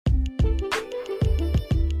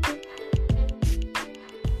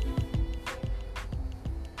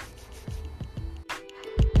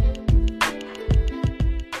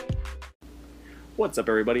What's up,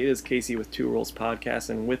 everybody? It is Casey with Two Rules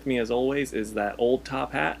Podcast, and with me, as always, is that old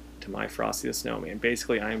top hat to my Frosty the Snowman.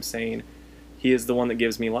 Basically, I am saying he is the one that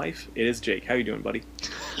gives me life. It is Jake. How you doing, buddy?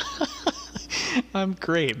 I'm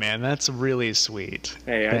great, man. That's really sweet.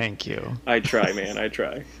 Hey, Thank you. I try, man. I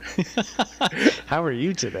try. How are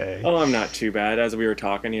you today? Oh, I'm not too bad. As we were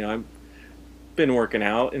talking, I've been working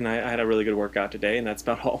out, and I had a really good workout today, and that's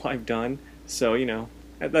about all I've done. So,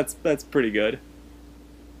 that's pretty good.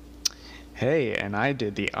 Hey, and I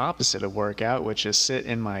did the opposite of workout, which is sit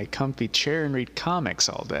in my comfy chair and read comics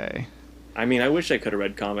all day. I mean, I wish I could have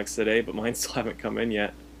read comics today, but mine still haven't come in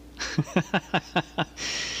yet.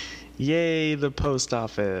 Yay, the post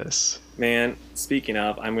office. Man, speaking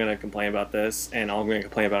of, I'm going to complain about this, and I'm going to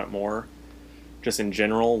complain about it more just in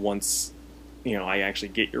general once, I actually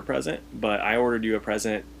get your present. But I ordered you a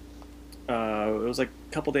present, it was like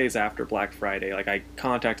a couple days after Black Friday. Like, I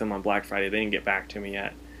contacted them on Black Friday. They didn't get back to me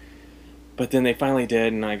yet. But then they finally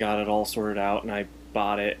did, and I got it all sorted out, and I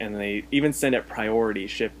bought it, and they even sent it priority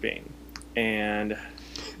shipping. And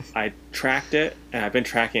I tracked it, and I've been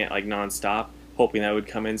tracking it like nonstop, hoping that would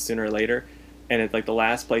come in sooner or later. And it's like the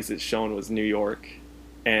last place it's shown was New York,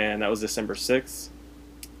 and that was December 6th.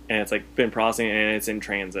 And it's like been processing, and it's in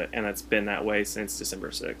transit, and it's been that way since December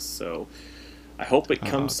 6th. So I hope it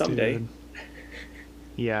comes someday. Dude.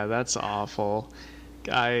 Yeah, that's awful.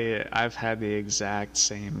 I've had the exact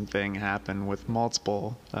same thing happen with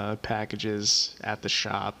multiple packages at the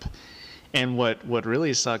shop. And what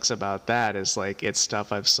really sucks about that is like it's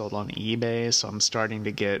stuff I've sold on eBay, so I'm starting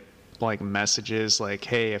to get like messages like,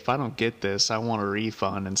 hey, if I don't get this, I want a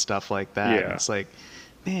refund and stuff like that. Yeah. And it's like,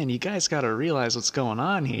 man, you guys got to realize what's going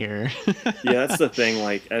on here. Yeah, that's the thing.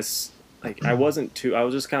 I was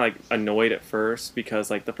just kind of like annoyed at first because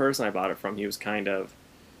like the person I bought it from, he was kind of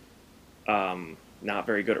not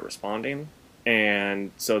very good at responding.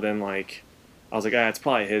 And so then like I was like, it's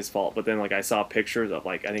probably his fault. But then like I saw pictures of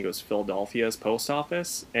like I think it was Philadelphia's post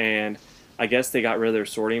office, and I guess they got rid of their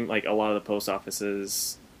sorting. Like a lot of the post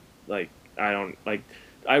offices, like I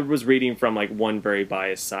was reading from like one very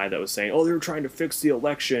biased side that was saying, oh, they were trying to fix the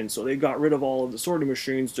election, so they got rid of all of the sorting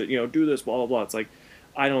machines to do this, blah blah blah. It's like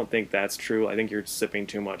I don't think that's true. I think you're sipping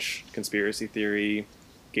too much conspiracy theory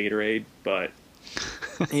Gatorade, but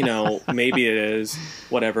maybe it is,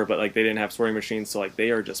 whatever, but like they didn't have sorting machines, so like they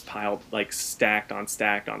are just piled like stacked on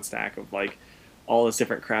stack on stack of like all this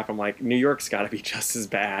different crap. I'm like, New York's got to be just as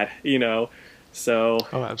bad, so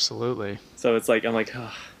Oh, absolutely. so it's like I'm like,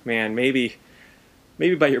 oh, man, maybe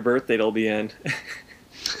by your birthday it'll be in.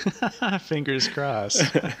 Fingers crossed.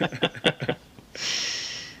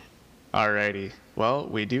 Alrighty. Well,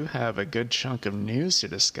 we do have a good chunk of news to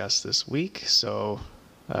discuss this week, so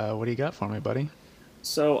what do you got for me, buddy?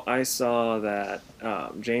 So I saw that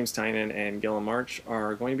James Tynion and Gilliam March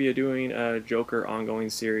are going to be doing a Joker ongoing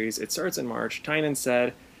series. It starts in March. Tynion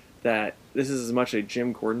said that this is as much a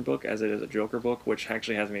Jim Gordon book as it is a Joker book, which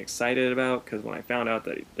actually has me excited about, because when I found out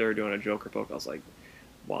that they were doing a Joker book, I was like,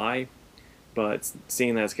 why? But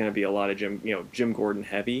seeing that it's going to be a lot of Jim Gordon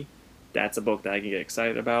heavy, that's a book that I can get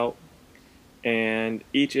excited about. And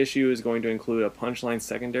each issue is going to include a Punchline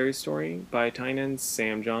secondary story by Tynion,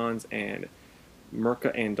 Sam Johns, and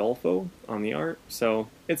Mirka Andolfo on the art. So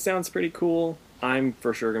it sounds pretty cool. I'm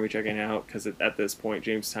for sure going to be checking it out, because at this point,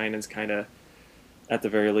 James Tynion's kind of, at the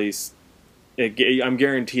very least, I'm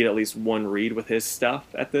guaranteed at least one read with his stuff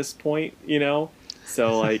at this point,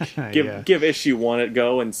 So, like, give issue one a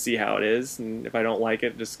go and see how it is. And if I don't like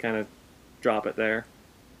it, just kind of drop it there.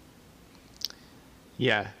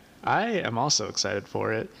 Yeah, I am also excited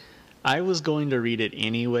for it. I was going to read it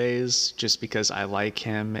anyways, just because I like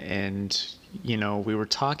him, and, we were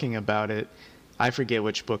talking about it. I forget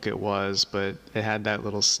which book it was, but it had that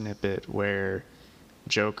little snippet where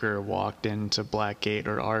Joker walked into Blackgate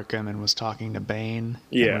or Arkham and was talking to Bane.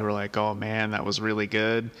 Yeah. And we were like, oh man, that was really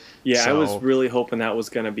good. Yeah, I was really hoping that was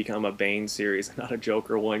going to become a Bane series, not a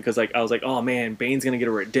Joker one, because like I was like, oh man, Bane's going to get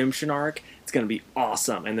a redemption arc. It's going to be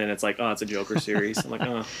awesome. And then it's like, oh, it's a Joker series. I'm like,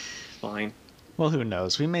 oh, fine. Well, who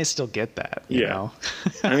knows? We may still get that, you know?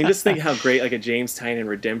 I mean, just think how great like a James Tynion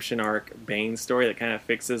redemption arc Bane story that kind of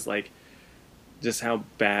fixes like just how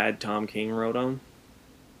bad Tom King wrote them.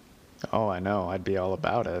 Oh, I know. I'd be all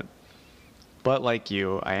about it. But like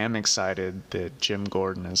you, I am excited that Jim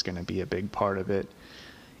Gordon is going to be a big part of it.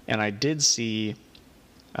 And I did see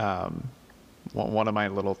one of my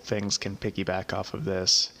little things can piggyback off of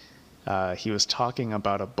this. He was talking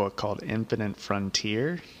about a book called Infinite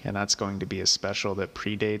Frontier, and that's going to be a special that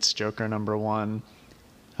predates Joker #1.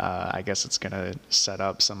 I guess it's going to set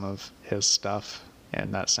up some of his stuff,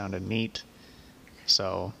 and that sounded neat.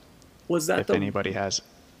 So Was that if anybody has...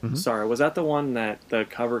 Hmm. Sorry, was that the one that the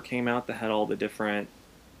cover came out that had all the different,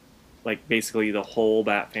 like basically the whole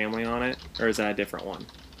Bat family on it, or is that a different one?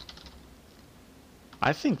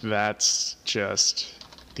 I think that's just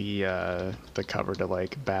the cover to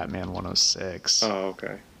like Batman 106. Oh,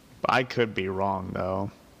 okay. I could be wrong though.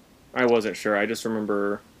 I wasn't sure. I just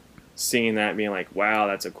remember seeing that and being like, "Wow,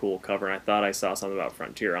 that's a cool cover." And I thought I saw something about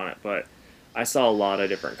Frontier on it, but I saw a lot of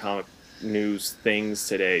different comic news things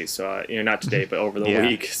today. So not today, but over the Yeah.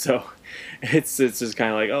 week. So it's just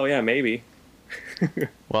kind of like, oh yeah, maybe.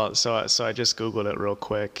 Well, so I just googled it real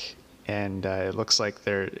quick, and it looks like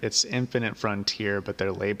it's Infinite Frontier, but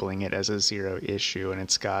they're labeling it as a zero issue, and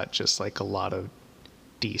it's got just like a lot of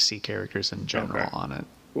DC characters in general Okay, on it.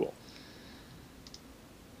 cool.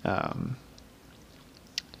 Um,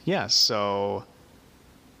 yeah, so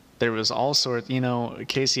there was all sorts.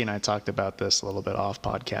 Casey and I talked about this a little bit off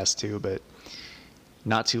podcast too, but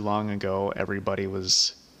not too long ago, everybody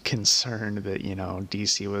was concerned that,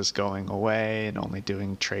 DC was going away and only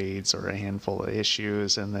doing trades or a handful of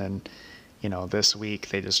issues. And then, this week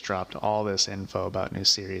they just dropped all this info about new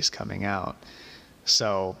series coming out.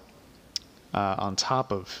 So, on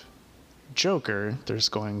top of Joker, there's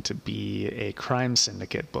going to be a Crime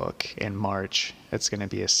Syndicate book in March. It's going to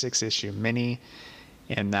be a 6-issue mini,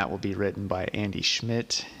 and that will be written by Andy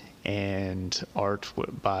Schmidt and art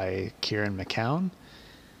by Kieran McCown.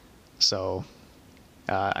 So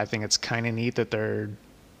I think it's kind of neat that they're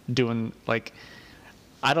doing like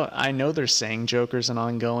I know they're saying Joker's an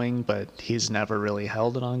ongoing, but he's never really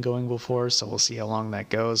held an ongoing before, so we'll see how long that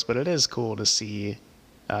goes. But it is cool to see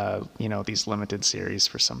these limited series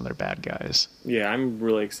for some of their bad guys. Yeah, I'm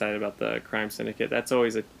really excited about the Crime Syndicate. That's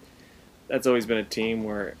always been a team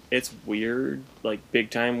where it's weird, like big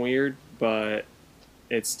time weird, but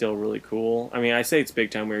it's still really cool. I mean, I say it's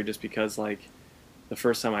big time weird just because like the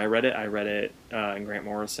first time I read it in Grant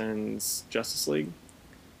Morrison's Justice League,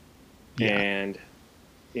 Yeah. and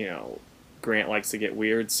Grant likes to get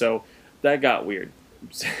weird, so that got weird.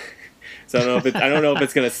 So I don't know if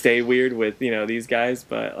it's gonna stay weird with these guys,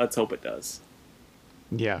 but let's hope it does.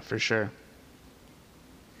 Yeah, for sure.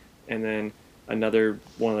 And then another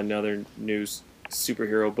one of another new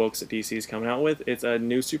superhero books that DC is coming out with. It's a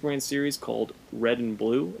new Superman series called Red and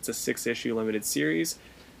Blue. It's a 6-issue limited series.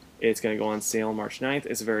 It's going to go on sale March 9th.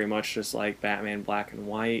 It's very much just like Batman Black and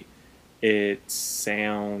White. It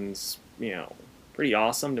sounds, pretty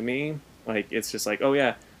awesome to me. Like, it's just like, oh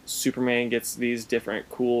yeah, Superman gets these different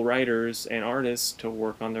cool writers and artists to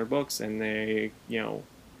work on their books, and they,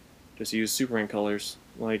 just use Superman colors.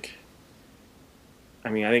 Like, I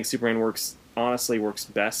mean, I think Superman honestly works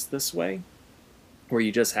best this way, where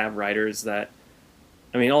you just have writers that,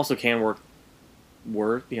 I mean, also can work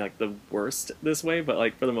like the worst this way, but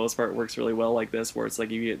like for the most part it works really well like this, where it's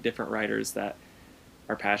like you get different writers that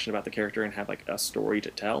are passionate about the character and have like a story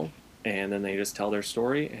to tell, and then they just tell their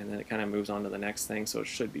story, and then it kind of moves on to the next thing. So it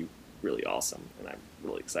should be really awesome, and I'm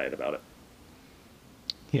really excited about it.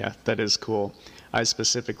 Yeah, that is cool. I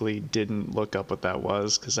specifically didn't look up what that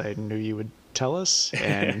was because I knew you would tell us,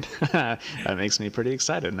 and that makes me pretty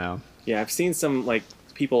excited now. Yeah, I've seen some like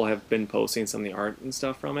people have been posting some of the art and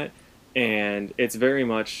stuff from it, and it's very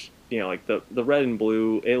much like the red and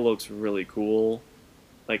blue. It looks really cool,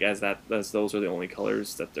 like as those are the only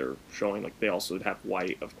colors that they're showing. Like they also have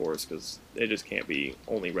white, of course, because it just can't be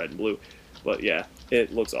only red and blue. But yeah,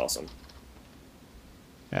 it looks awesome.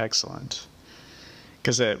 Excellent.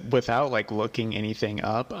 Because without like looking anything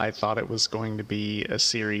up, I thought it was going to be a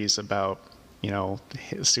series about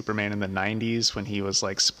Superman in the 90s when he was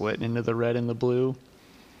like split into the red and the blue.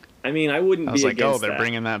 I mean, I wouldn't I was be like, oh, against they're that.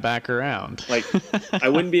 bringing that back around. Like, I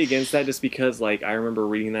wouldn't be against that just because, like, I remember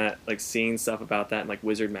reading that, like, seeing stuff about that in, like,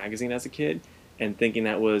 Wizard magazine as a kid and thinking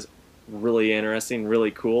that was really interesting,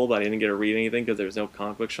 really cool, but I didn't get to read anything because there was no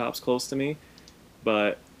comic book shops close to me.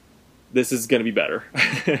 But this is going to be better.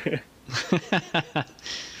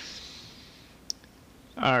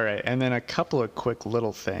 All right, and then a couple of quick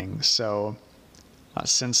little things. So,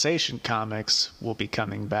 Sensation Comics will be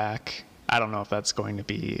coming back. I don't know if that's going to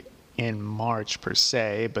be in March per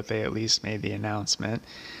se, but they at least made the announcement.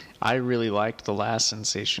 I really liked the last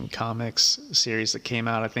Sensation Comics series that came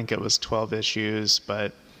out. I think it was 12 issues,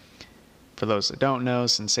 but for those that don't know,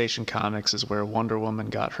 Sensation Comics is where Wonder Woman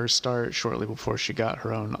got her start shortly before she got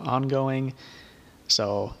her own ongoing.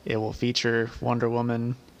 So it will feature Wonder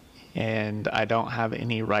Woman, and I don't have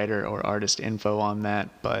any writer or artist info on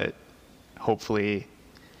that, but hopefully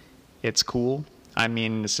it's cool. I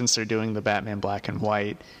mean, since they're doing the Batman Black and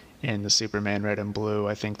White and the Superman Red and Blue,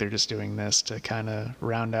 I think they're just doing this to kind of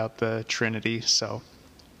round out the Trinity, so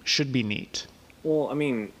should be neat. Well, I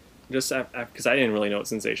mean, just because I didn't really know what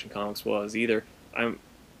Sensation Comics was either. I'm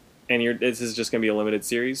and you're this is just gonna be a limited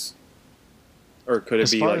series, or could it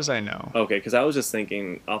As be far like as I know. okay? Because I was just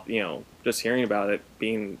thinking, just hearing about it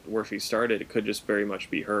being where she started, it could just very much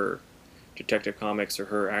be her Detective Comics or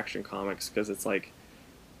her Action Comics because it's like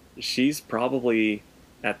she's probably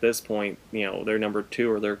at this point, they're number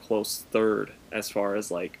two or they're close third as far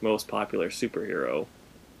as like most popular superhero.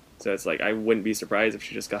 So it's like I wouldn't be surprised if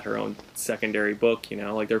she just got her own secondary book,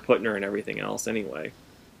 like they're putting her in everything else anyway.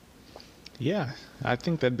 Yeah, I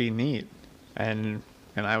think that'd be neat. And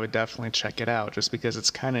I would definitely check it out just because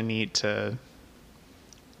it's kind of neat to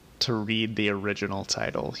read the original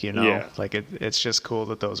title, you know? Yeah. Like it's just cool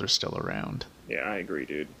that those are still around. Yeah, I agree,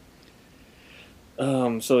 dude.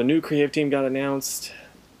 So a new creative team got announced.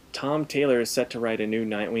 Tom Taylor is set to write a new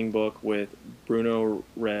Nightwing book with Bruno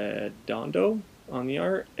Redondo on the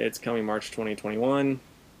art. It's coming March 2021.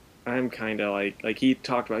 I'm kind of like he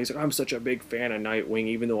talked about. He's like, I'm such a big fan of Nightwing,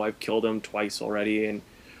 even though I've killed him twice already, and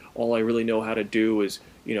all I really know how to do is,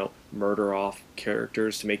 murder off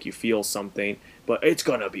characters to make you feel something. But it's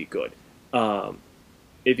gonna be good.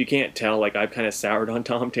 If you can't tell, like I've kind of soured on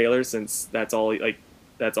Tom Taylor since that's all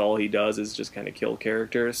he does is just kind of kill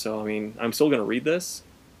characters. So I mean, I'm still gonna read this,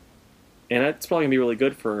 and it's probably gonna be really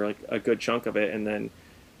good for like a good chunk of it, and then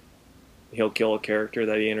he'll kill a character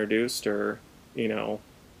that he introduced, or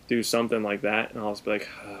do something like that, and I'll just be like,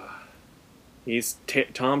 he's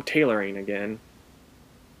Tom Tayloring again.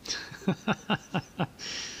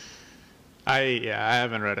 I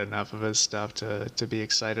haven't read enough of his stuff to be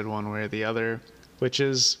excited one way or the other, which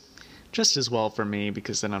is just as well for me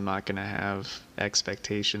because then I'm not gonna have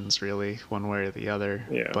expectations really one way or the other.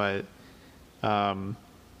 Yeah. But I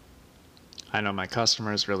know my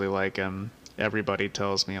customers really like him. Everybody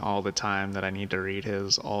tells me all the time that I need to read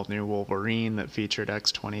his all new Wolverine that featured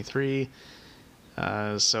X-23.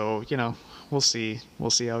 So we'll see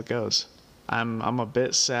how it goes. I'm a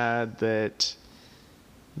bit sad that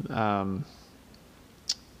Dan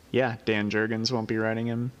Jurgens won't be writing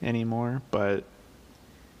him anymore, but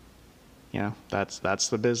that's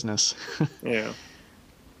the business. Yeah.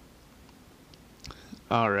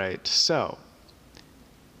 All right, so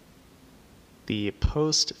the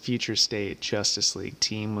post-Future State Justice League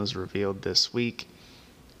team was revealed this week.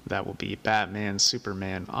 That will be Batman,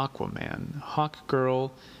 Superman, Aquaman,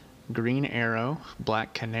 Hawkgirl, Green Arrow,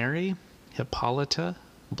 Black Canary, Hippolyta,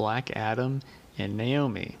 Black Adam, and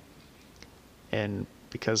Naomi. And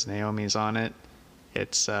because Naomi's on it,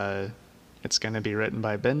 it's going to be written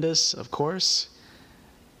by Bendis, of course.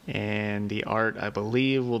 And the art, I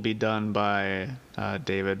believe, will be done by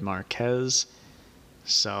David Marquez.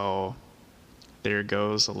 So there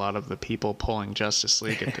goes a lot of the people pulling Justice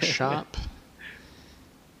League at the shop.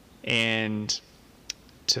 And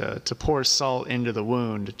to pour salt into the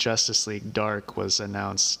wound, Justice League Dark was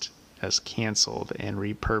announced as canceled and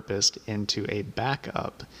repurposed into a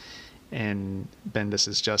backup in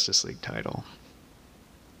Bendis' Justice League title.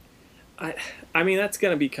 I mean, that's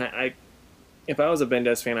gonna be if I was a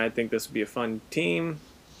Bendis fan, I'd think this would be a fun team,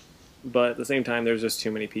 but at the same time, there's just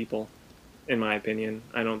too many people, in my opinion.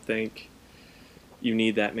 I don't think you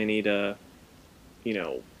need that many to,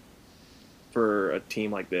 for a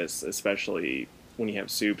team like this, especially when you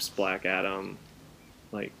have Supes, Black Adam,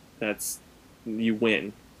 like you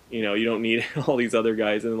win. You don't need all these other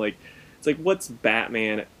guys, and it's like what's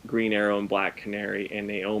Batman, Green Arrow, and Black Canary and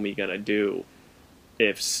Naomi gonna do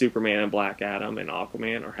if Superman and Black Adam and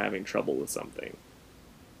Aquaman are having trouble with something?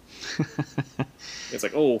 It's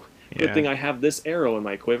like, oh, good thing I have this arrow in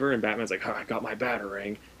my quiver, and Batman's like, oh, I got my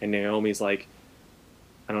Batarang, and Naomi's like,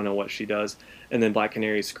 I don't know what she does, and then Black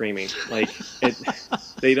Canary's screaming. Like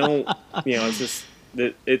they don't,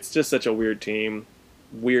 it's just such a weird team,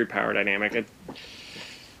 weird power dynamic.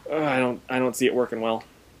 I don't see it working well.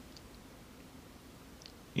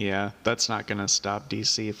 Yeah, that's not going to stop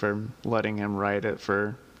DC from letting him write it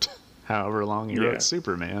for however long he wrote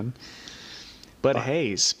Superman. But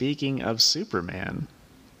hey, speaking of Superman,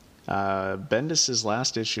 Bendis'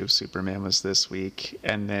 last issue of Superman was this week,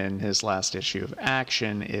 and then his last issue of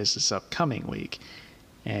Action is this upcoming week.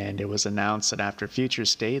 And it was announced that after Future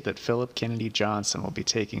State that Philip Kennedy Johnson will be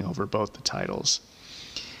taking over both the titles.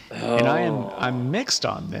 Oh. And I'm mixed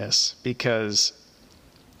on this because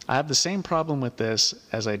I have the same problem with this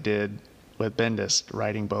as I did with Bendis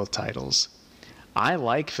writing both titles. I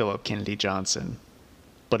like Philip Kennedy Johnson,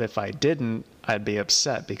 but if I didn't, I'd be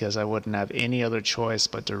upset because I wouldn't have any other choice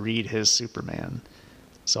but to read his Superman.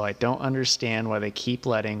 So I don't understand why they keep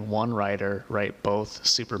letting one writer write both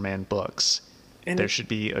Superman books. And there should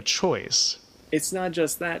be a choice. It's not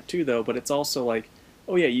just that, too, though, but it's also like,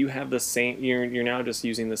 oh yeah, you have the same. You're now just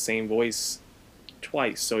using the same voice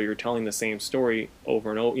twice, so you're telling the same story over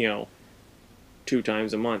and over. 2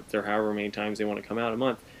 times a month or however many times they want to come out a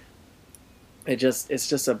month. It's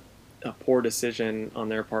just a poor decision on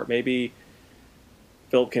their part. Maybe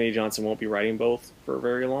Philip Kennedy Johnson won't be writing both for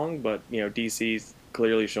very long, but DC's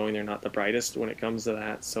clearly showing they're not the brightest when it comes to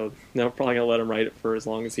that. So they're probably gonna let him write it for as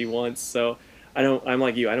long as he wants. So I don't. I'm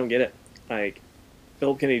like you. I don't get it. Like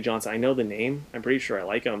Philip Kennedy Johnson. I know the name. I'm pretty sure I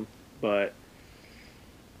like him, but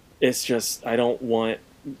it's just I don't want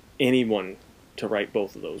anyone to write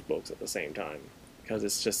both of those books at the same time because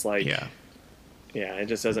it's just like yeah, it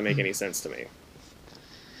just doesn't make any sense to me.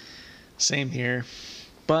 Same here.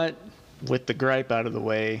 But with the gripe out of the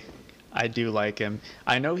way, I do like him.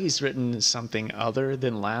 I know he's written something other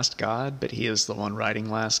than Last God, but he is the one writing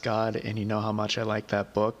Last God, and you know how much I like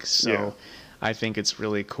that book. So Yeah. I think it's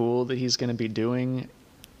really cool that he's going to be doing,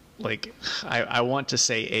 like, I want to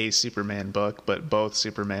say a Superman book, but both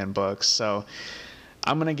Superman books. So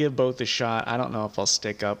I'm going to give both a shot. I don't know if I'll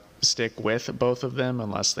stick with both of them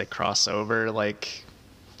unless they cross over like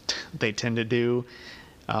they tend to do.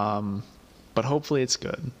 But hopefully it's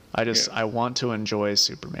good. I want to enjoy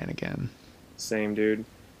Superman again. Same, dude.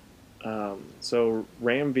 So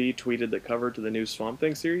Ram V tweeted the cover to the new Swamp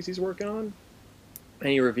Thing series he's working on, and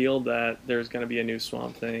he revealed that there's going to be a new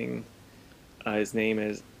Swamp Thing. His name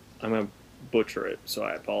is, I'm going to butcher it, so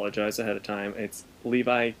I apologize ahead of time. It's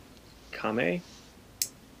Levi Kame,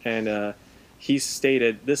 and he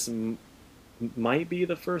stated this might be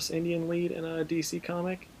the first Indian lead in a DC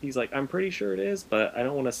comic. He's like, I'm pretty sure it is, but I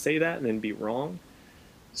don't want to say that and then be wrong.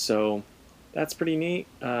 So that's pretty neat.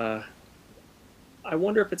 I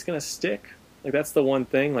wonder if it's going to stick. Like, that's the one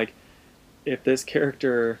thing. Like, if this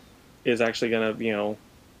character is actually going to,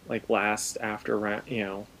 like, last after,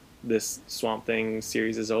 this Swamp Thing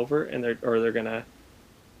series is over, and they're going to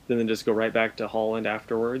then just go right back to Holland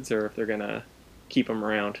afterwards, or if they're going to keep him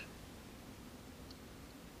around.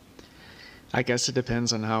 I guess it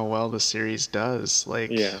depends on how well the series does.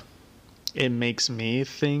 Like, Yeah. it makes me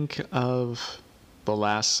think of the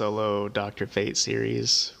last solo Dr. Fate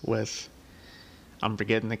series with, I'm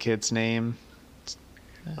forgetting the kid's name.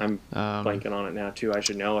 I'm blanking on it now too. I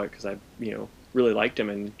should know it because I, really liked him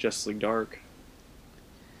in Justice League Dark.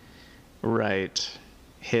 Right.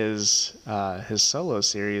 His solo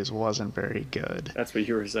series wasn't very good. That's what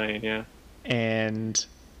you were saying, yeah. And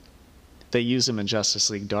they use him in Justice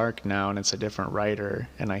League Dark now, and it's a different writer,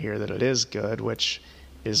 and I hear that it is good, which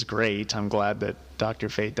is great. I'm glad that Dr.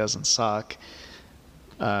 Fate doesn't suck.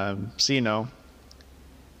 So,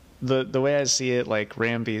 the way I see it, like,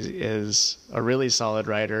 Ramby is a really solid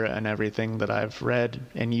writer and everything that I've read,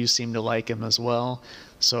 and you seem to like him as well.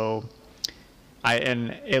 So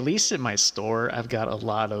and at least at my store, I've got a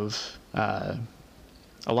lot of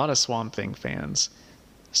Swamp Thing fans.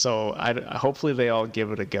 So hopefully they all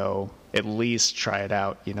give it a go. At least try it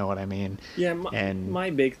out. You know what I mean? Yeah,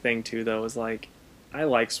 my big thing too, though, is like, I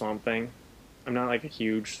like Swamp Thing. I'm not like a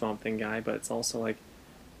huge Swamp Thing guy, but it's also like,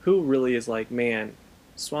 who really is like, man,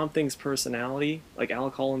 Swamp Thing's personality, like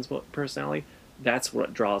Alec Holland's personality, that's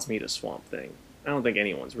what draws me to Swamp Thing. I don't think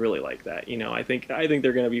anyone's really like that. I think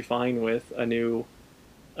they're gonna be fine with a new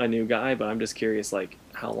guy, but I'm just curious, like,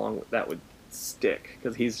 how long that would stick,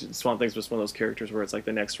 because Swamp Thing's just one of those characters where it's like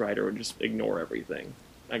the next writer would just ignore everything.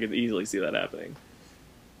 I could easily see that happening.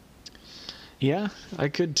 Yeah, I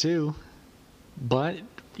could too. But,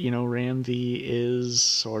 Ram V is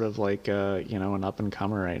sort of like an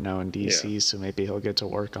up-and-comer right now in DC, so maybe he'll get to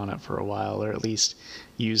work on it for a while, or at least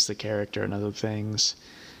use the character and other things.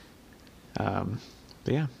 But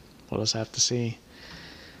yeah, we'll just have to see.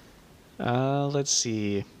 Let's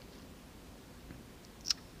see.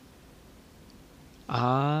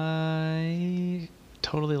 I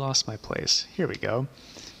totally lost my place. Here we go.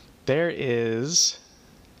 There is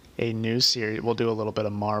a new series. We'll do a little bit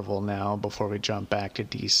of Marvel now before we jump back to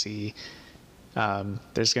DC.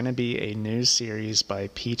 There's going to be a new series by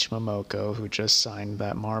Peach Momoko, who just signed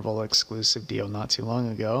that Marvel exclusive deal not too long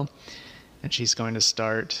ago. And she's going to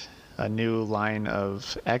start a new line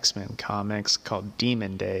of X-Men comics called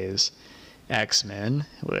Demon Days X-Men,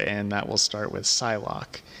 and that will start with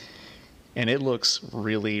Psylocke. And it looks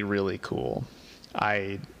really, really cool.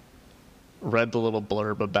 I read the little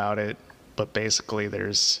blurb about it, but basically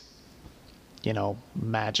there's,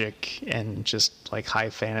 magic and just like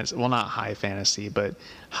high fantasy. Well, not high fantasy, but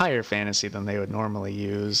higher fantasy than they would normally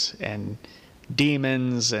use, and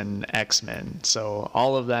demons and X-Men. So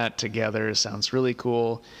all of that together sounds really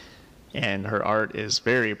cool, and her art is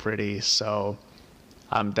very pretty. So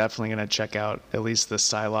I'm definitely going to check out at least the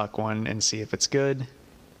Psylocke one and see if it's good.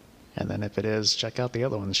 And then if it is, check out the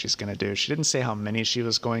other ones she's going to do. She didn't say how many she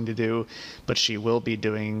was going to do, but she will be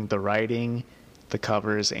doing the writing, the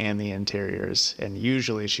covers, and the interiors. And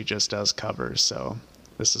usually she just does covers, so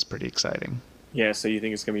this is pretty exciting. Yeah, so you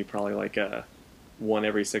think it's gonna be probably like a one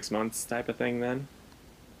every 6 months type of thing then?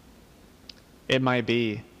 It might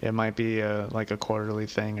be. It might be like a quarterly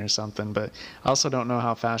thing or something, but I also don't know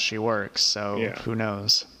how fast she works, so Yeah. who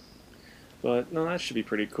knows? But no, that should be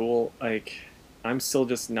pretty cool. Like, I'm still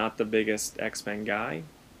just not the biggest X-Men guy,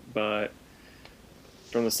 but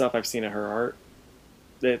from the stuff I've seen of her art,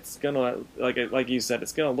 it's gonna like you said,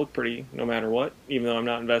 it's gonna look pretty no matter what, even though I'm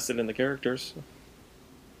not invested in the characters.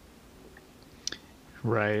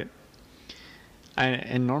 Right.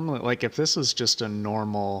 And normally, like, if this was just a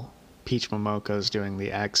normal Peach Momoko's doing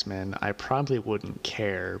the X-Men, I probably wouldn't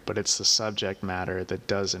care, but it's the subject matter that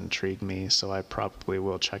does intrigue me, so I probably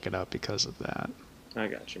will check it out because of that. I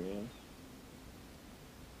got you, man.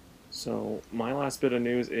 So my last bit of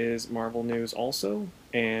news is Marvel news also,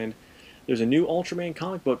 and there's a new Ultraman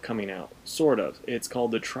comic book coming out. Sort of. It's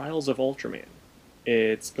called The Trials of Ultraman.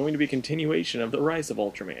 It's going to be a continuation of The Rise of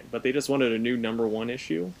Ultraman, but they just wanted a new #1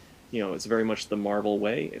 issue. You know, it's very much the Marvel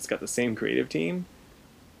way. It's got the same creative team,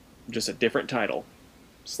 just a different title,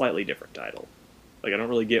 slightly different title. Like, I don't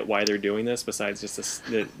really get why they're doing this. Besides, just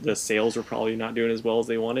the sales were probably not doing as well as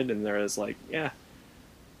they wanted, and they're just like, yeah,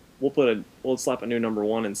 we'll slap a new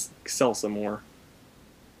 #1 and sell some more.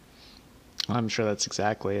 I'm sure that's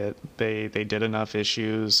exactly it. They did enough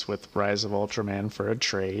issues with Rise of Ultraman for a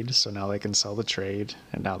trade, so now they can sell the trade,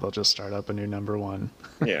 and now they'll just start up a new #1.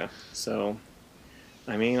 Yeah, so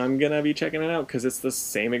I mean, I'm gonna be checking it out because it's the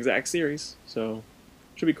same exact series, so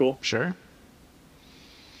should be cool. Sure.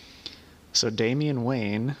 So Damian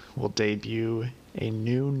Wayne will debut a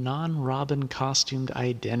new non-Robin costumed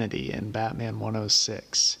identity in Batman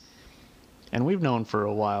 106. And we've known for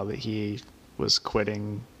a while that he was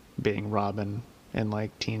quitting being Robin in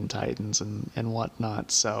like Teen Titans and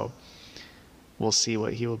whatnot, so we'll see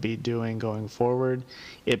what he will be doing going forward.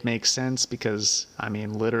 It makes sense because, I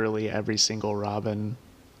mean, literally every single Robin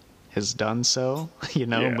has done so,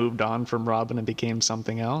 Yeah. moved on from Robin and became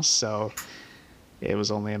something else, so it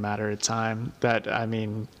was only a matter of time. I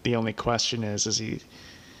mean, the only question is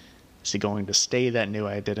he going to stay that new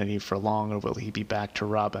identity for long, or will he be back to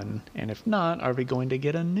Robin? And if not, are we going to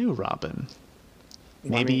get a new Robin?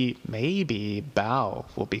 Maybe Bao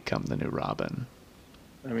will become the new Robin.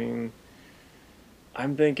 I mean,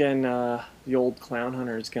 I'm thinking the old Clown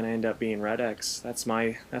Hunter is gonna end up being Red X. That's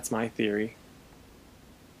my theory.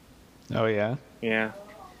 Oh yeah. Yeah,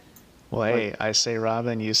 Well, hey, I say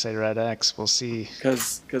Robin, you say Red X. We'll see.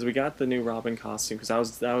 because we got the new Robin costume. Because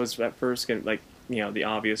I was at first gonna, like, the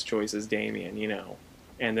obvious choice is Damien,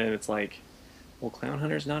 and then it's like, well, Clown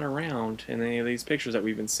Hunter's not around in any of these pictures that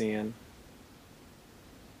we've been seeing.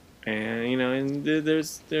 And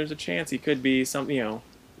there's a chance he could be something,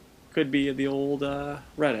 could be the old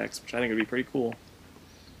Red X, which I think would be pretty cool.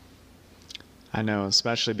 I know,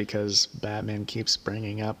 especially because Batman keeps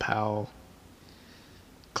bringing up how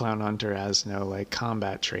Clown Hunter has no like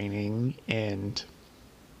combat training, and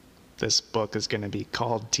this book is going to be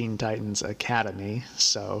called Teen Titans Academy,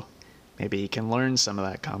 so maybe he can learn some of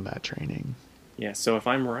that combat training. Yeah. So if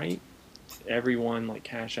I'm right, everyone like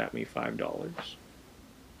cash at me $5.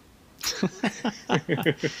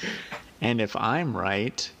 And if I'm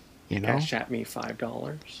right, Cash at me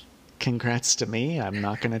 $5. congrats to me. I'm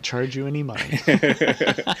not going to charge you any money.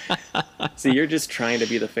 See, you're just trying to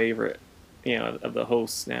be the favorite, of the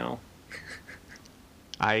hosts now.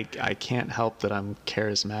 I can't help that I'm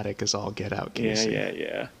charismatic as all get out, Casey.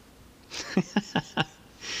 Yeah.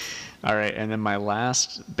 All right, and then my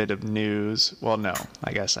last bit of news. Well, no,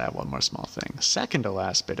 I guess I have one more small thing. Second to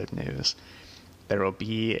last bit of news. There will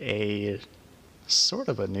be a sort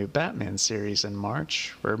of a new Batman series in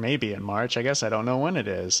March, or maybe in March. I guess I don't know when it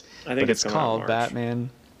is. I think but it's it's coming out in called March. Batman.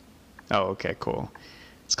 Oh, okay, cool.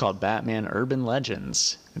 It's called Batman Urban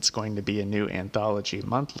Legends. It's going to be a new anthology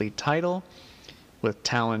monthly title with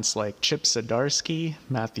talents like Chip Zdarsky,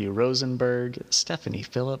 Matthew Rosenberg, Stephanie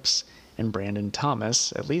Phillips, and Brandon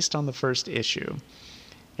Thomas, at least on the first issue.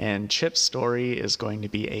 And Chip's story is going to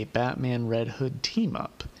be a Batman Red Hood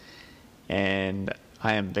team-up. And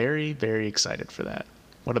I am very, very excited for that.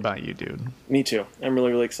 What about you, dude? Me too. I'm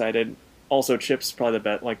really, really excited. Also, Chip's probably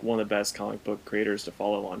one of the best comic book creators to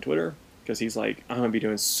follow on Twitter, because he's like, I'm gonna be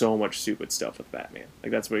doing so much stupid stuff with Batman.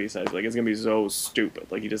 Like, that's what he says. Like, it's gonna be so stupid.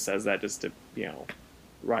 Like, he just says that just to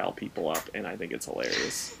rile people up, and I think it's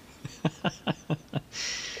hilarious.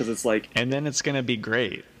 Because it's like, And then it's going to be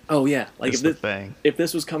great. oh yeah, like That's the thing. if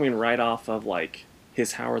this was coming right off of like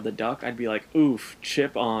his Howard the Duck, I'd be like, oof,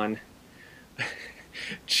 chip on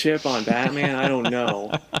Chip on Batman, I don't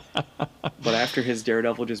know. But after his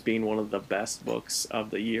Daredevil just being one of the best books of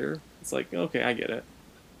the year, it's like, okay, I get it.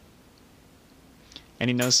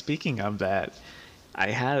 And speaking of that, I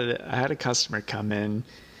had a customer come in,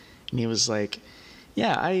 and he was like,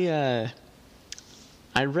 "Yeah,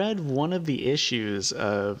 I read one of the issues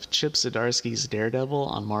of Chip Zdarsky's Daredevil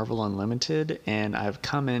on Marvel Unlimited, and I've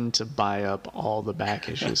come in to buy up all the back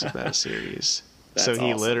issues of that series." So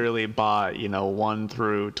he awesome. literally bought, 1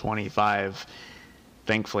 through 25.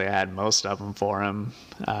 Thankfully, I had most of them for him.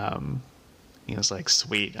 He was like,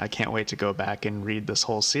 "Sweet, I can't wait to go back and read this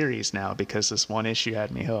whole series now because this one issue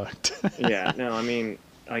had me hooked." Yeah, no, I mean,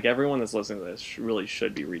 like everyone that's listening to this really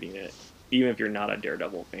should be reading it. Even if you're not a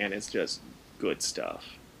Daredevil fan, it's just good stuff.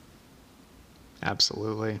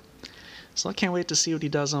 Absolutely. So I can't wait to see what he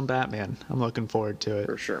does on Batman. I'm looking forward to it.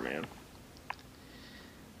 For sure, man.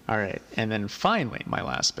 All right, and then finally, my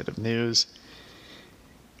last bit of news.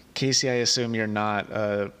 Casey, I assume you're not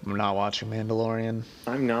watching Mandalorian.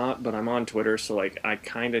 I'm not, but I'm on Twitter, so like I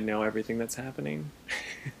kind of know everything that's happening.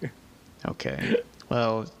 Okay.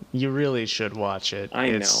 Well, you really should watch it. I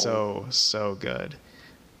know. It's so good.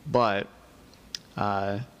 But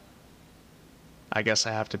I guess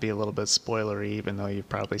I have to be a little bit spoilery, even though you've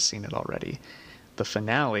probably seen it already. The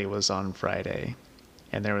finale was on Friday,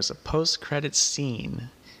 and there was a post-credits scene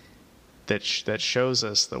that shows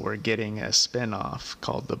us that we're getting a spin-off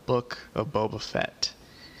called The Book of Boba Fett.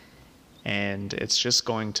 And it's just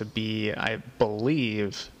going to be, I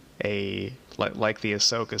believe, like the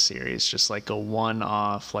Ahsoka series, just like a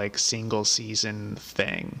one-off, like single season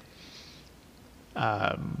thing.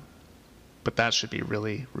 But that should be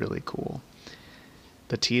really, really cool.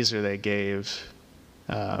 The teaser they gave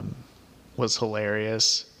was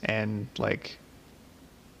hilarious and like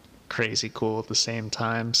crazy cool at the same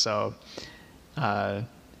time. So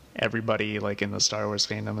everybody like in the Star Wars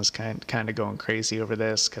fandom is kind of going crazy over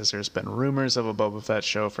this because there's been rumors of a Boba Fett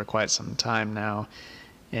show for quite some time now,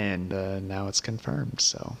 and now it's confirmed.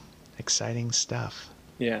 So exciting stuff.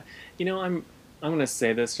 Yeah, I'm gonna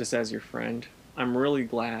say this just as your friend. I'm really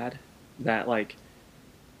glad that like,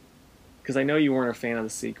 because I know you weren't a fan of the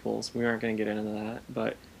sequels. We aren't gonna get into that,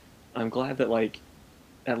 but I'm glad that like,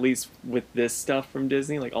 at least with this stuff from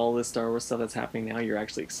Disney, like all this Star Wars stuff that's happening now, you're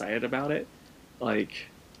actually excited about it. Like,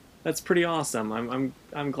 that's pretty awesome.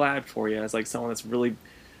 I'm glad for you as like someone that's really.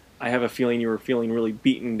 I have a feeling you were feeling really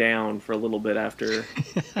beaten down for a little bit after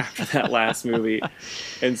that last movie,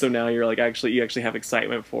 and so now you're like you actually have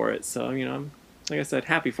excitement for it. So I'm like I said,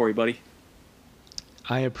 happy for you, buddy.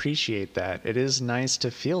 I appreciate that. It is nice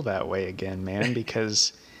to feel that way again, man,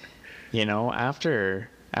 because after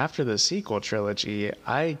the sequel trilogy,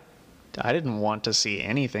 I didn't want to see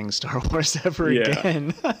anything Star Wars ever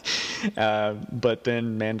again. But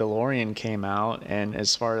then Mandalorian came out, and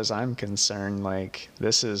as far as I'm concerned, like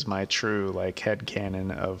this is my true like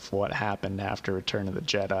headcanon of what happened after Return of the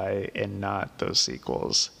Jedi and not those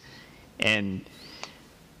sequels. And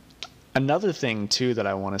another thing too that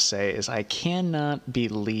I want to say is I cannot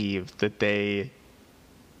believe that they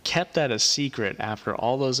kept that a secret after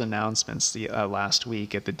all those announcements last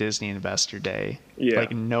week at the Disney Investor Day. Yeah.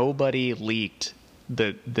 Like nobody leaked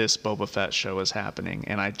that this Boba Fett show is happening,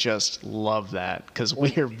 and I just love that because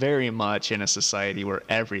we are very much in a society where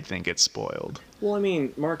everything gets spoiled. Well, I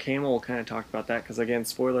mean, Mark Hamill kind of talked about that because, again,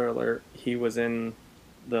 spoiler alert, he was in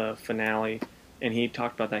the finale, and he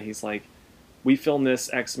talked about that. He's like, we filmed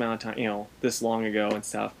this X amount of time, this long ago and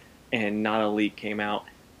stuff, and not a leak came out.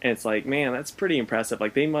 And it's like, man, that's pretty impressive.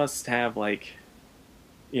 Like, they must have, like,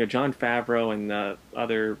 Jon Favreau and the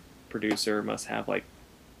other producer must have, like,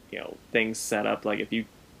 things set up. Like, if you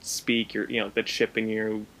speak, the chip in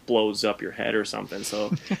you blows up your head or something.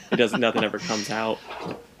 So nothing ever comes out.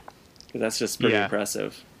 That's just pretty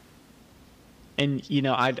impressive. And,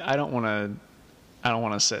 I don't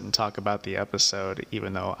want to sit and talk about the episode,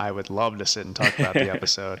 even though I would love to sit and talk about the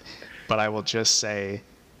episode. But I will just say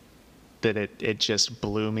that it just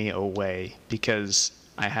blew me away because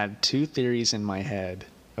I had two theories in my head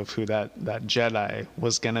of who that Jedi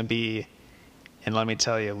was going to be. And let me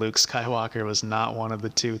tell you, Luke Skywalker was not one of the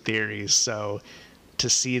two theories. So to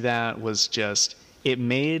see that was just, it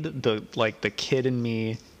made the kid in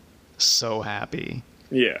me so happy.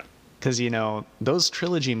 Yeah. Because, those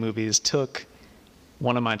trilogy movies took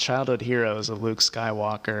one of my childhood heroes of Luke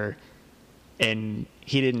Skywalker, and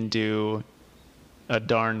he didn't do a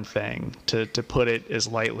darn thing, to put it as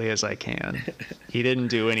lightly as I can. He didn't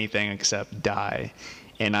do anything except die,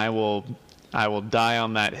 and I will die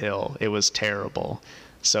on that hill. It was terrible.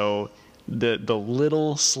 So the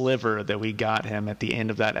little sliver that we got him at the end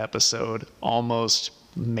of that episode almost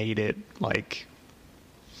made it like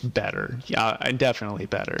better. Yeah, definitely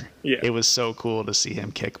better. Yeah. It was so cool to see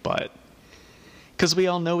him kick butt. Because we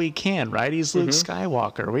all know he can, right? He's Luke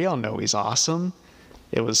Skywalker. We all know he's awesome.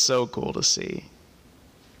 It was so cool to see.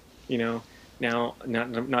 You know, now,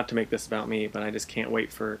 not to make this about me, but I just can't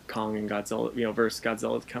wait for Kong and Godzilla, versus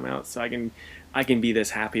Godzilla to come out, so I can be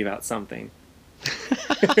this happy about something.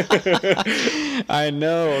 I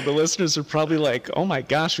know the listeners are probably like, "Oh my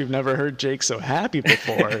gosh, we've never heard Jake so happy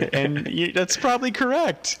before," and that's probably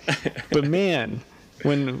correct. But man,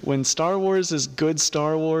 when Star Wars is good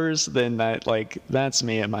Star Wars, then that's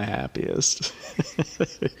me at my happiest.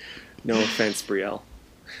 No offense, Brielle.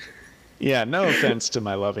 Yeah, no offense to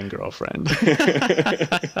my loving girlfriend.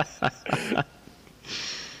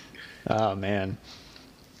 Oh man.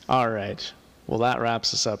 All right. Well, that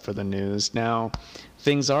wraps us up for the news. Now,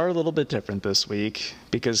 things are a little bit different this week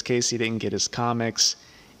because Casey didn't get his comics,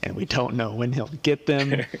 and we don't know when he'll get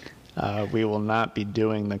them. We will not be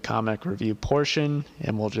doing the comic review portion,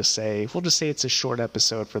 and we'll just say it's a short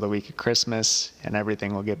episode for the week of Christmas, and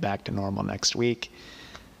everything will get back to normal next week.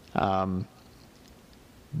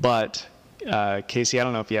 But Casey, I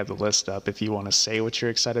don't know if you have the list up, if you want to say what you're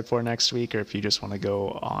excited for next week, or if you just want to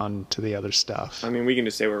go on to the other stuff. I mean, we can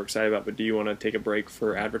just say what we're excited about, but do you want to take a break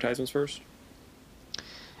for advertisements first?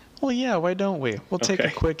 Well, yeah, why don't we? We'll take a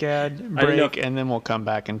quick ad break, and then we'll come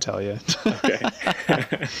back and tell you. Okay.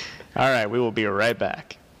 All right, we will be right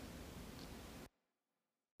back.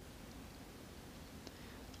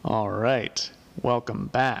 All right, welcome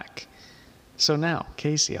back. So now,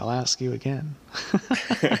 Casey, I'll ask you again.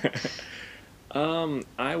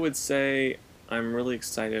 I would say I'm really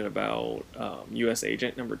excited about U.S.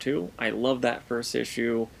 Agent #2. I love that first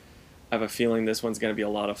issue. I have a feeling this one's going to be a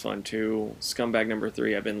lot of fun too. Scumbag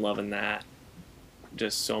 #3, I've been loving that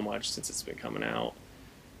just so much since it's been coming out.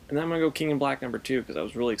 And then I'm going to go King in Black #2 because I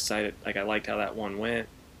was really excited. Like, I liked how that one went.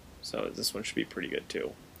 So this one should be pretty good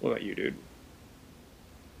too. What about you, dude?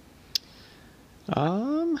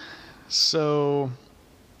 So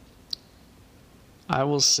I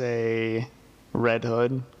will say Red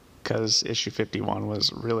Hood because issue 51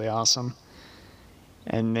 was really awesome.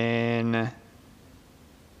 And then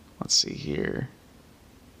let's see here.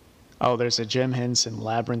 Oh, there's a Jim Henson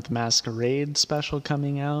Labyrinth Masquerade special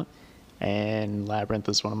coming out. And Labyrinth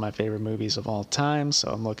is one of my favorite movies of all time,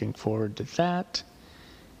 so I'm looking forward to that.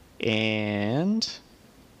 And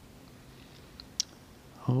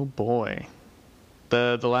oh boy.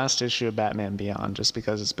 The last issue of Batman Beyond, just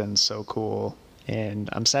because it's been so cool. And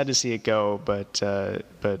I'm sad to see it go, but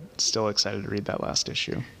still excited to read that last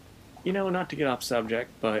issue. Not to get off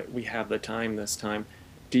subject, but we have the time this time.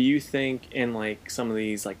 Do you think in like some of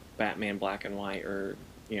these like Batman Black and White or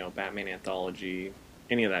Batman Anthology,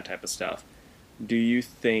 any of that type of stuff, do you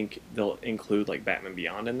think they'll include like Batman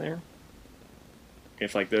Beyond in there?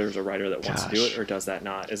 If like there's a writer that wants to do it, or is that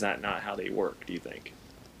not how they work, do you think?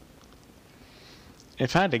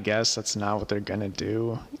 If I had to guess, that's not what they're gonna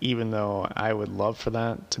do, even though I would love for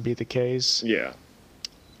that to be the case. Yeah.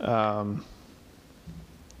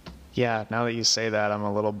 Yeah, now that you say that, I'm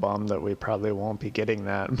a little bummed that we probably won't be getting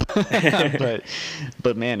that.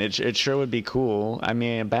 but man, it sure would be cool. I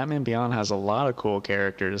mean, Batman Beyond has a lot of cool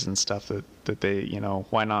characters and stuff that they,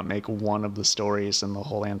 why not make one of the stories in the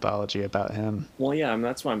whole anthology about him? Well, yeah, I mean,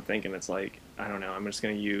 that's what I'm thinking. It's like, I don't know, I'm just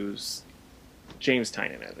going to use James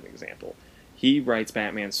Tynion as an example. He writes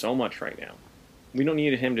Batman so much right now. We don't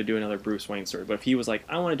need him to do another Bruce Wayne story, but if he was like,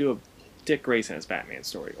 I want to do a Dick Grayson as Batman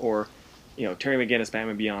story, or Terry McGinnis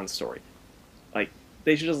Batman Beyond story. Like,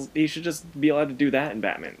 he should just be allowed to do that in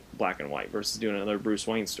Batman Black and White versus doing another Bruce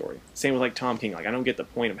Wayne story. Same with like Tom King. Like, I don't get the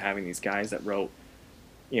point of having these guys that wrote,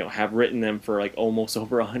 have written them for like almost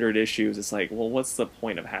over 100 issues. It's like, well, what's the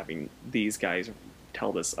point of having these guys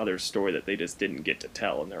tell this other story that they just didn't get to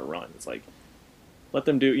tell in their run? It's like, let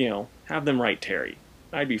them do, have them write Terry.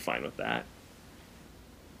 I'd be fine with that.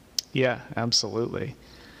 Yeah, absolutely.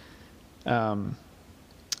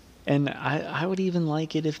 And I would even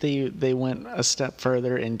like it if they went a step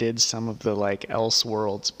further and did some of the like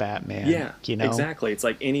Elseworlds Batman. Yeah, exactly. It's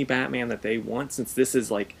like any Batman that they want, since this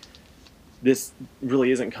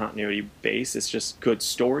really isn't continuity based. It's just good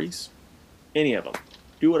stories. Any of them,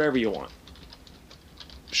 do whatever you want.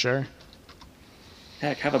 Sure.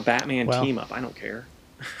 Heck, have a Batman team up. I don't care.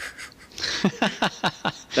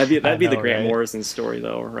 that'd be the Grant Morrison story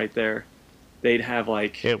though, right there. They'd have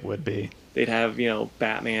like it would be. They'd have,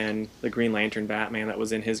 Batman, the Green Lantern Batman that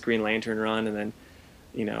was in his Green Lantern run, and then,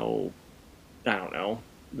 I don't know,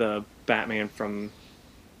 the Batman from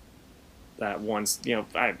that once,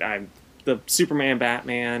 I the Superman,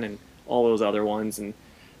 Batman, and all those other ones, and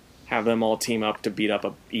have them all team up to beat up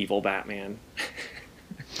a evil Batman.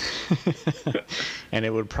 And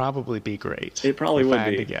it would probably be great. It probably would if I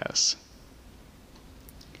had be. to guess.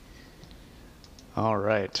 All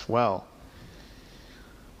right. Well,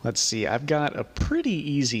 let's see. I've got a pretty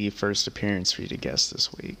easy first appearance for you to guess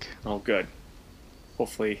this week. Oh, good.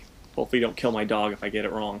 Hopefully you don't kill my dog if I get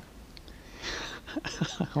it wrong.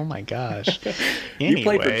 Oh my gosh. You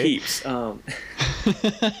play for Anyway, keeps.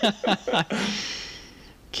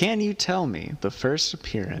 can you tell me the first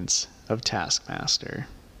appearance of Taskmaster?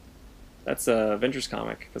 That's a Avengers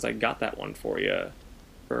comic, because I got that one for you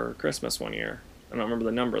for Christmas one year. I don't remember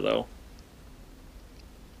the number, though.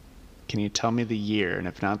 Can you tell me the year? And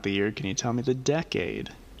if not the year, can you tell me the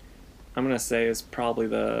decade? I'm going to say it's probably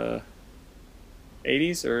the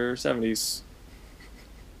 80s or 70s.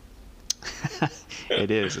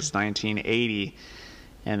 It is. It's 1980.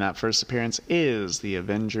 And that first appearance is the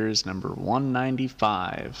Avengers number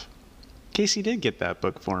 195. Casey did get that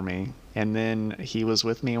book for me. And then he was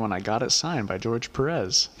with me when I got it signed by George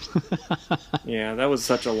Perez. Yeah, that was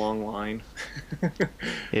such a long line.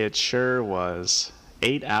 It sure was.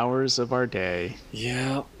 8 hours of our day.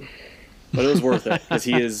 Yeah. But it was worth it, because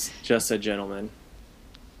he is just a gentleman.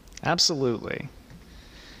 Absolutely.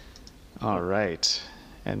 All right.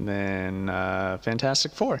 And then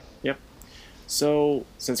Fantastic Four. Yep. So,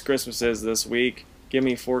 since Christmas is this week, give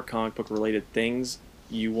me 4 comic book related things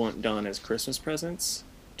you want done as Christmas presents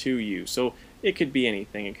to you. So, it could be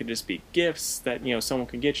anything. It could just be gifts that, someone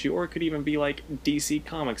could get you, or it could even be like DC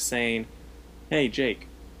Comics saying, "Hey, Jake,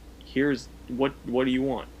 here's what do you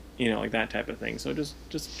want?" Like that type of thing. So just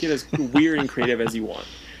get as weird and creative as you want.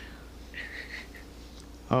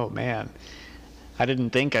 Oh man, I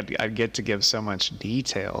didn't think I'd get to give so much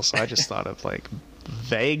detail, so I just thought of like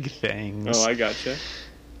vague things. Oh, I gotcha.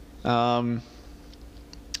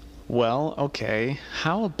 Well, okay.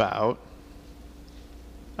 How about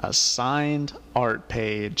a signed art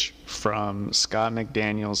page from Scott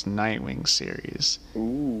McDaniel's Nightwing series?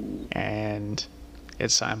 Ooh. And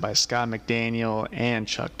it's signed by Scott McDaniel and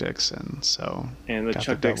Chuck Dixon. So And the got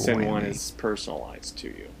Chuck double Dixon one whammy. is personalized to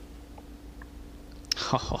you.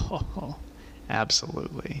 Oh,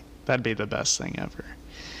 absolutely. That'd be the best thing ever.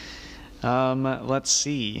 Let's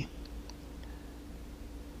see.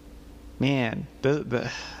 Man,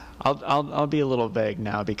 I'll be a little vague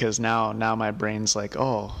now, because now my brain's like,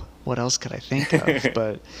 oh, what else could I think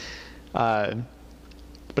of?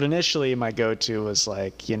 But initially my go-to was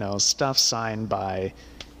like, stuff signed by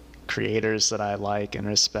creators that I like and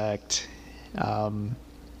respect.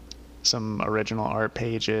 Some original art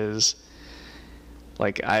pages.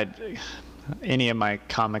 Like any of my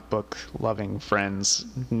comic book loving friends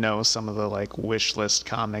know some of the like wish list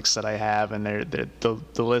comics that I have, and the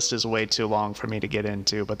list is way too long for me to get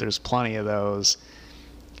into, but there's plenty of those.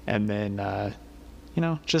 And then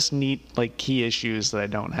just neat like key issues that I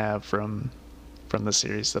don't have from the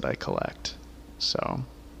series that I collect. So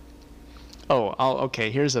okay,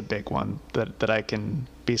 here's a big one that I can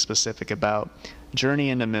be specific about. Journey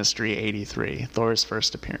into Mystery 83, Thor's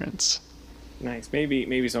first appearance. Nice.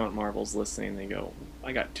 Maybe someone at Marvel's listening, they go,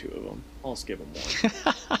 "I got 2 of them. I'll just give them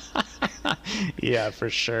one." Yeah,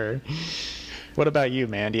 for sure. What about you,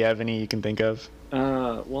 man? Do you have any you can think of?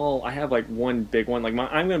 Well, I have like one big one. Like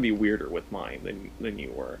I'm gonna be weirder with mine than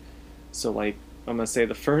you were. So like I'm gonna say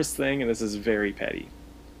the first thing, and this is very petty,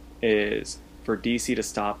 is for DC to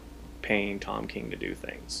stop paying Tom King to do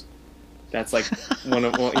things. That's like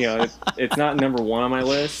it's not number 1 on my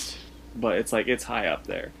list, but it's high up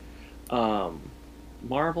there.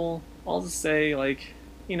 Marvel, I'll just say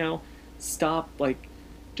stop,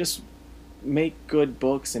 just make good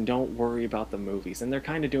books and don't worry about the movies. And they're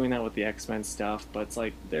kind of doing that with the X-Men stuff, but it's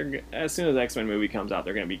like as soon as the X-Men movie comes out,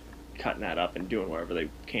 they're going to be cutting that up and doing whatever they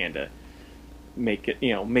can to make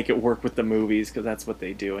it work with the movies, because that's what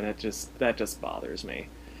they do, and that just bothers me.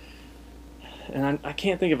 And I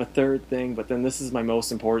can't think of a third thing, but then this is my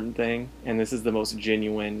most important thing, and this is the most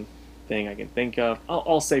genuine thing I can think of.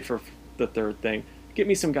 I'll say for the third thing, get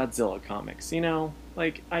me some Godzilla comics.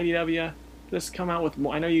 Like IDW, just come out with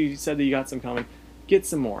more. I know you said that you got some coming. Get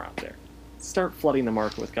some more out there. Start flooding the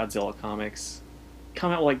market with Godzilla comics.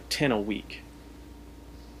 Come out with like 10 a week,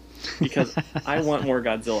 because I want more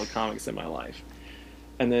Godzilla comics in my life.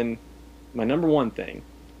 And then my number 1 thing,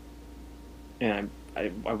 and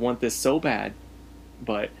I want this so bad,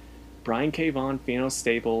 but Brian K. Vaughan, Fiona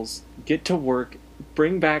Staples, get to work,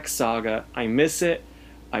 bring back Saga. I miss it,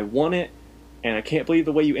 I want it, and I can't believe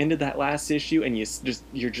the way you ended that last issue, and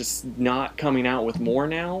you're just not coming out with more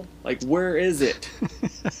now. Like, where is it?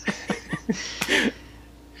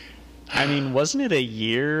 I mean, wasn't it a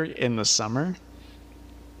year in the summer?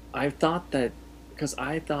 I thought that because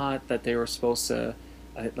I thought that they were supposed to,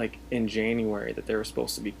 like in January, that they were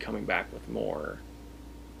supposed to be coming back with more.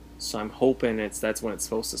 So I'm hoping that's when it's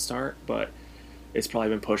supposed to start, but it's probably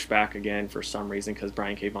been pushed back again for some reason because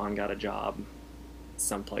Brian K. Vaughan got a job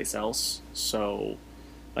someplace else. So,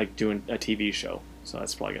 like doing a TV show. So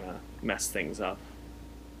that's probably gonna mess things up.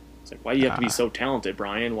 It's like, why do you have to be so talented,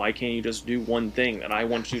 Brian? Why can't you just do one thing that I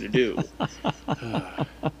want you to do?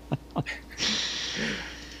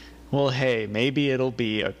 Well, hey, maybe it'll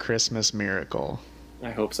be a Christmas miracle.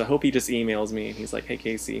 I hope so. I hope he just emails me and he's like, "Hey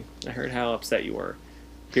Casey, I heard how upset you were.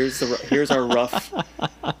 Here's our rough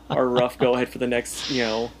go ahead for the next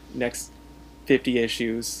 50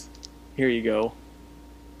 issues. Here you go.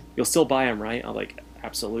 You'll still buy them, right?" I'm like,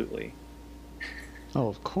 "Absolutely." Oh,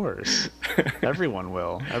 of course. Everyone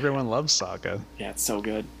will. Everyone loves Saga. Yeah, it's so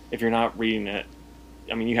good. If you're not reading it,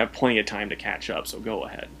 I mean, you have plenty of time to catch up, so go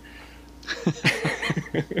ahead.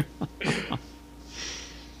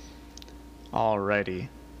 Alrighty.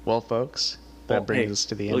 Well, folks, that brings us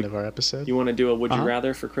to the end of our episode. You want to do a Would You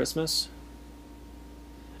Rather for Christmas?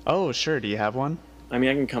 Oh, sure. Do you have one? I mean,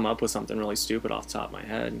 I can come up with something really stupid off the top of my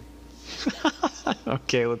head.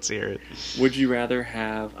 Okay, let's hear it. Would you rather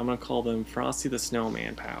have, I'm going to call them Frosty the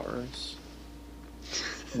Snowman powers,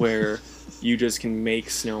 where you just can make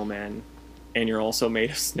snowmen and you're also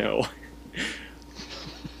made of snow,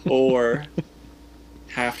 or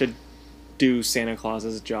have to do Santa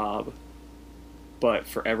Claus's job, but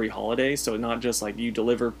for every holiday? So not just like you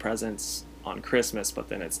deliver presents on Christmas, but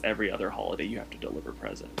then it's every other holiday you have to deliver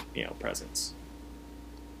presents.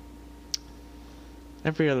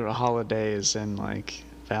 Every other holiday is in like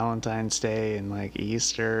Valentine's Day and like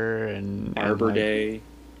Easter and Arbor Day.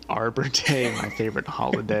 Arbor Day, my favorite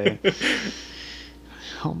holiday.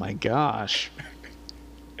 Oh my gosh.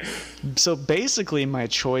 So basically my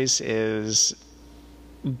choice is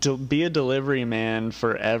to be a delivery man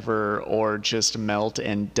forever or just melt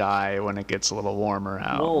and die when it gets a little warmer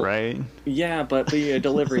out, right? Yeah, but be a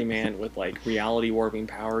delivery man with like reality warping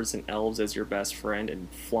powers and elves as your best friend and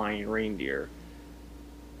flying reindeer.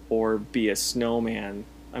 Or be a snowman.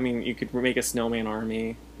 I mean, you could make a snowman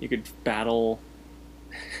army. You could battle,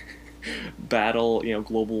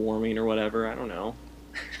 global warming or whatever. I don't know.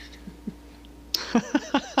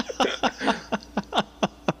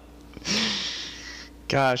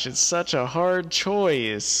 Gosh, it's such a hard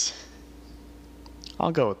choice.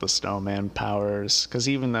 I'll go with the snowman powers, because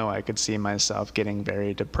even though I could see myself getting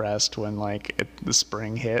very depressed when the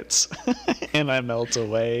spring hits and I melt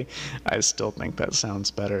away, I still think that sounds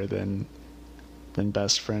better than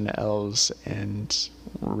best friend elves and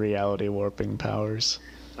reality warping powers.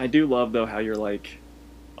 I do love though how you're like,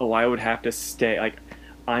 oh, I would have to stay, like,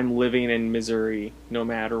 I'm living in misery no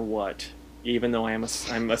matter what, even though I'm a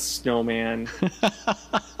snowman.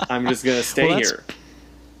 I'm just gonna stay here.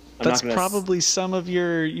 That's probably some of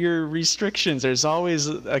your restrictions. There's always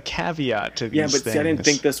a caveat to these things. Yeah, but see, I didn't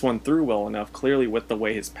think this one through well enough, clearly, with the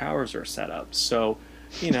way his powers are set up. So,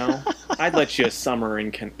 I'd let you summer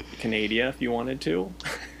in Canada if you wanted to.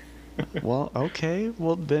 Well, okay.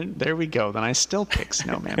 Well, then there we go. Then I still pick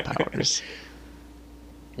snowman powers.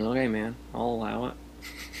 Okay, man. I'll allow it.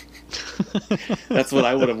 That's what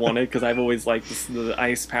I would have wanted, because I've always liked the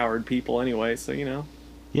ice-powered people anyway, so,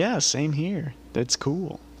 Yeah, same here. That's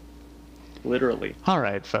cool. Literally. All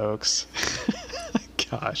right, folks.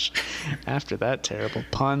 Gosh, after that terrible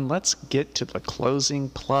pun, let's get to the closing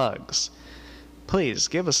plugs. Please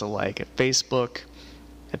give us a like at Facebook,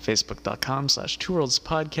 at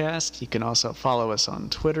facebook.com/twoworldspodcast. You can also follow us on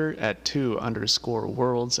Twitter at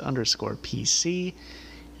 2_worlds_PC. And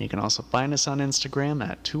you can also find us on Instagram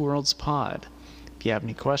at 2worldspod. If you have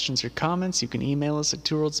any questions or comments, you can email us at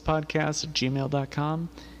 2worldspodcast@gmail.com.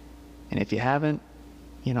 And if you haven't,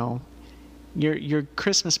 your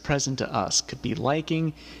Christmas present to us could be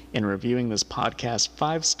liking and reviewing this podcast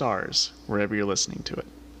 5 stars wherever you're listening to it.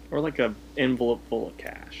 Or like a envelope full of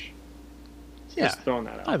cash. Yeah, just throwing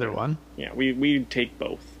that out either there. One. Yeah, we take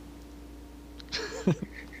both.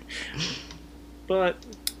 But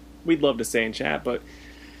we'd love to stay in chat, but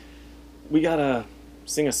we gotta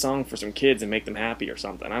sing a song for some kids and make them happy or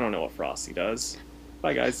something. I don't know what Frosty does.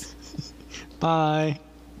 Bye, guys. Bye.